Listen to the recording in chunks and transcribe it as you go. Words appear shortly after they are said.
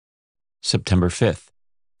September 5th,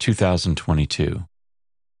 2022,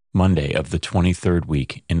 Monday of the 23rd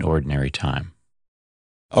week in Ordinary Time.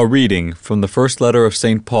 A reading from the first letter of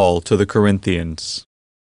St. Paul to the Corinthians.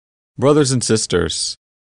 Brothers and sisters,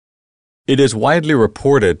 it is widely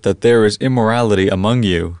reported that there is immorality among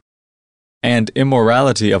you, and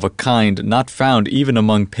immorality of a kind not found even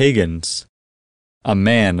among pagans, a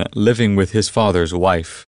man living with his father's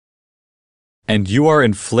wife. And you are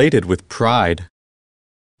inflated with pride.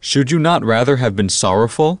 Should you not rather have been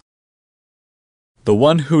sorrowful? The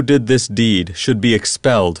one who did this deed should be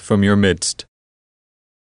expelled from your midst.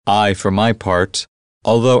 I, for my part,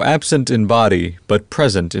 although absent in body but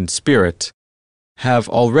present in spirit, have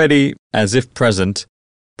already, as if present,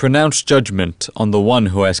 pronounced judgment on the one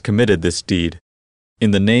who has committed this deed, in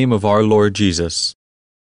the name of our Lord Jesus.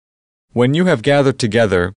 When you have gathered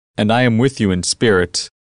together, and I am with you in spirit,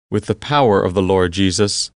 with the power of the Lord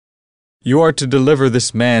Jesus, you are to deliver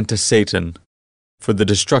this man to Satan for the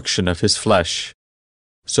destruction of his flesh,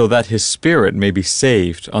 so that his spirit may be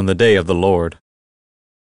saved on the day of the Lord.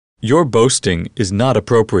 Your boasting is not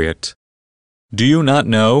appropriate. Do you not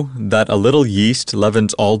know that a little yeast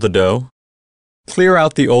leavens all the dough? Clear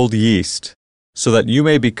out the old yeast, so that you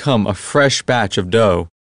may become a fresh batch of dough,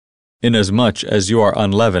 inasmuch as you are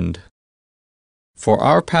unleavened. For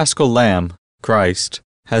our paschal lamb, Christ,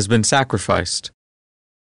 has been sacrificed.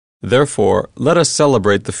 Therefore, let us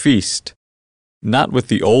celebrate the feast, not with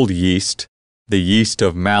the old yeast, the yeast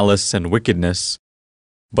of malice and wickedness,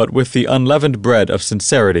 but with the unleavened bread of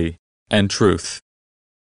sincerity and truth.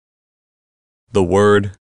 The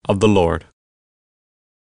Word of the Lord.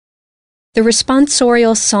 The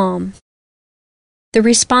Responsorial Psalm. The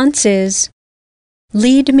response is,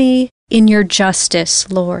 "Lead me in your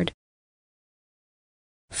justice, Lord."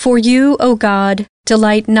 For you, O God,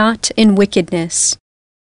 delight not in wickedness.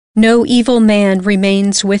 No evil man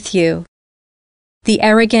remains with you. The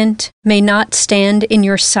arrogant may not stand in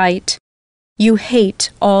your sight. You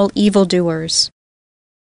hate all evildoers.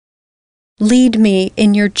 Lead me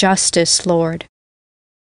in your justice, Lord.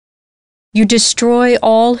 You destroy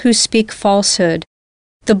all who speak falsehood.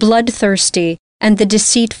 The bloodthirsty and the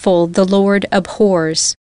deceitful the Lord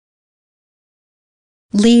abhors.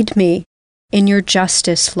 Lead me in your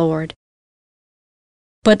justice, Lord.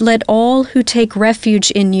 But let all who take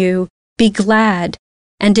refuge in you be glad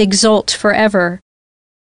and exult forever.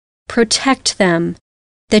 Protect them,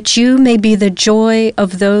 that you may be the joy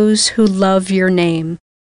of those who love your name.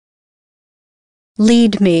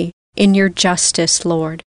 Lead me in your justice,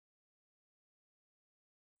 Lord.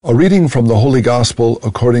 A reading from the Holy Gospel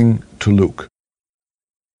according to Luke.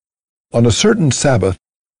 On a certain Sabbath,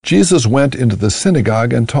 Jesus went into the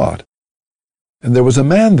synagogue and taught. And there was a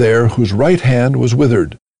man there whose right hand was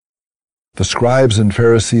withered. The scribes and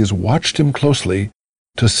Pharisees watched him closely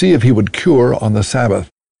to see if he would cure on the Sabbath,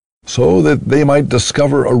 so that they might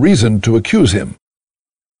discover a reason to accuse him.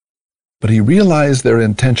 But he realized their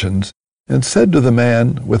intentions and said to the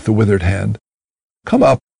man with the withered hand, "Come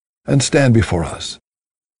up and stand before us."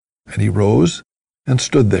 And he rose and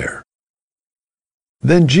stood there.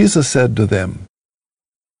 Then Jesus said to them,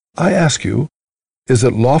 "I ask you, is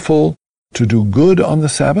it lawful to do good on the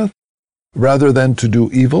Sabbath rather than to do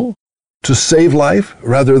evil? To save life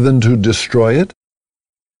rather than to destroy it?"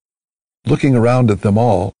 Looking around at them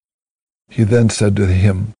all, he then said to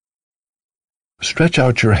him, "Stretch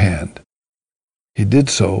out your hand." He did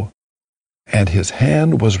so, and his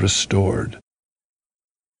hand was restored.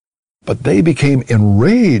 But they became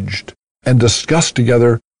enraged and discussed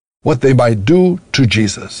together what they might do to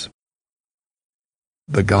Jesus.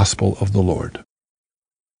 The Gospel of the Lord.